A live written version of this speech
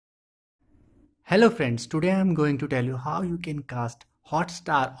Hello friends, today I am going to tell you how you can cast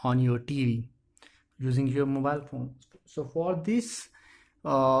Hotstar on your TV using your mobile phone. So for this,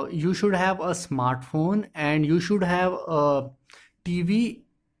 you should have a smartphone and you should have a TV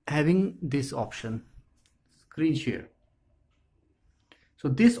having this option, screen share. So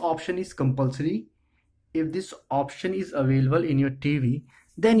this option is compulsory. If this option is available in your TV,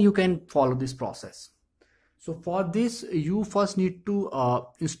 then you can follow this process. So for this, you first need to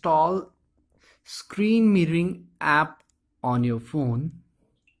install screen mirroring app on your phone.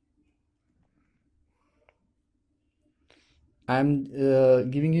 I'm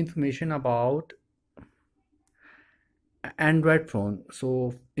giving you information about Android phone.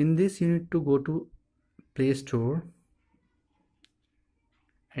 So in this you need to go to Play Store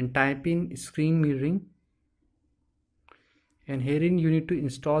and type in screen mirroring, and herein you need to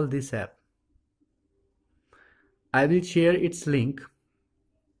install this app. I will share its link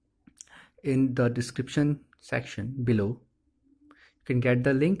in the description section below. You can get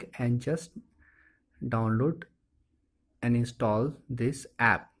the link and just download and install this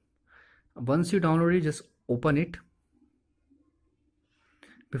app. Once you download it, just open it.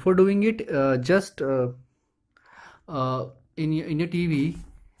 Before doing it, just in your TV,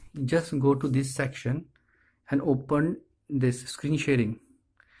 just go to this section and open this screen sharing.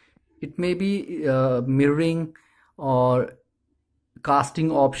 It may be mirroring or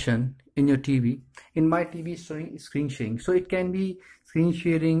casting option in your TV. In my TV is showing screen sharing, so it can be screen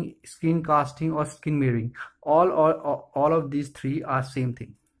sharing, screen casting, or screen mirroring. All of these three are same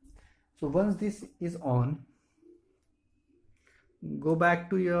thing. So once this is on, go back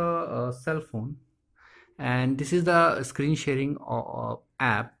to your cell phone, and this is the screen sharing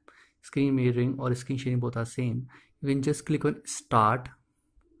app. Screen mirroring or screen sharing, both are same. You can just click on start,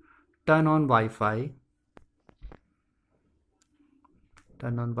 turn on Wi-Fi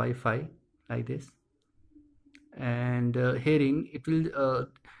like this, and herein it will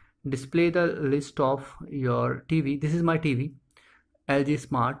display the list of your TV. This is my TV, LG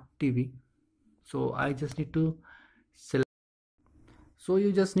Smart TV. So I just need to select. So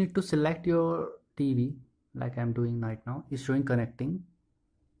you just need to select your TV like I'm doing right now. It's showing connecting.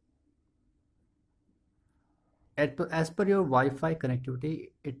 As per your Wi-Fi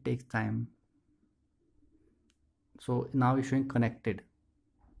connectivity, it takes time. So now it's showing connected.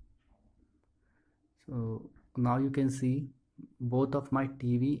 So now you can see both of my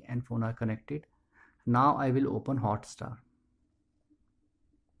TV and phone are connected. Now I will open Hotstar.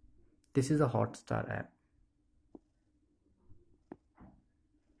 This is a Hotstar app.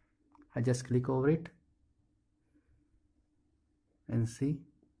 I just click over it and see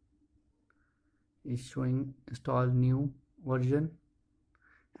it's showing install new version.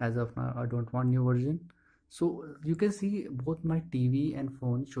 As of now, I don't want new version. So you can see both my TV and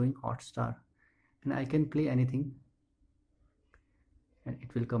phone showing Hotstar, and I can play anything and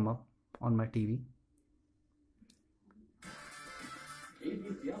it will come up on my TV.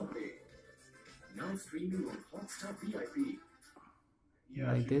 Now streaming on Hotstar VIP.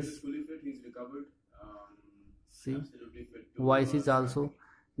 Yeah, like this. Fully fit, he's recovered. See, Absolutely fit voice is also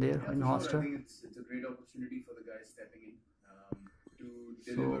there in I Hotstar. think it's a great opportunity for the guys stepping in to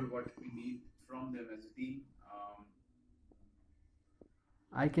deliver what we need from them as a team.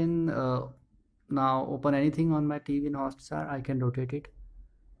 I can now open anything on my TV in Hotstar. I can rotate it.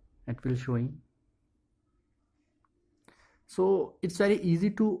 It will showing. So it's very easy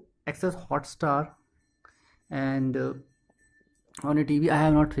to access Hotstar, and on a TV I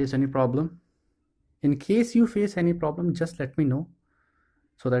have not faced any problem. In case you face any problem, just let me know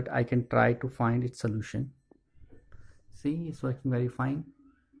so that I can try to find its solution. See, it's working very fine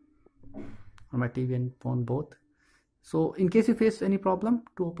on my TV and phone both. So in case you face any problem,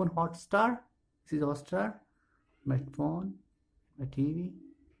 to open Hotstar, this is Hotstar, my phone, my TV,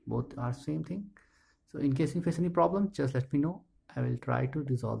 both are same thing. So in case you face any problem, just let me know. I will try to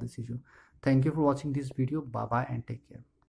resolve this issue. Thank you for watching this video. Bye bye and take care.